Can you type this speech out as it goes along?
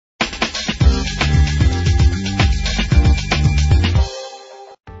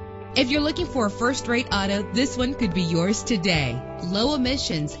If you're looking for a first-rate auto, this one could be yours today. Low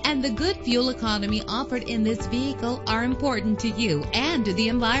emissions and the good fuel economy offered in this vehicle are important to you and to the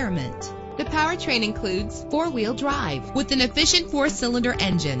environment. The powertrain includes four-wheel drive with an efficient 4-cylinder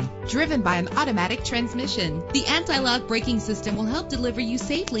engine driven by an automatic transmission. The anti-lock braking system will help deliver you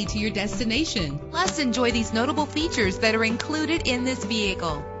safely to your destination. Plus, enjoy these notable features that are included in this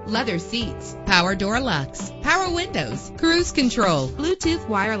vehicle: leather seats, power door locks, power windows, cruise control, Bluetooth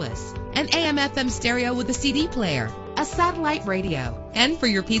wireless, an AM/FM stereo with a CD player, a satellite radio. And for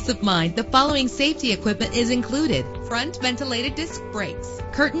your peace of mind, the following safety equipment is included: front ventilated disc brakes,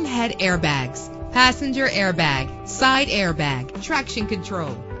 curtain head airbags, passenger airbag, side airbag, traction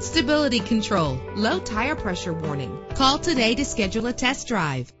control, stability control, low tire pressure warning. Call today to schedule a test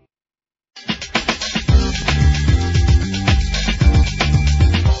drive.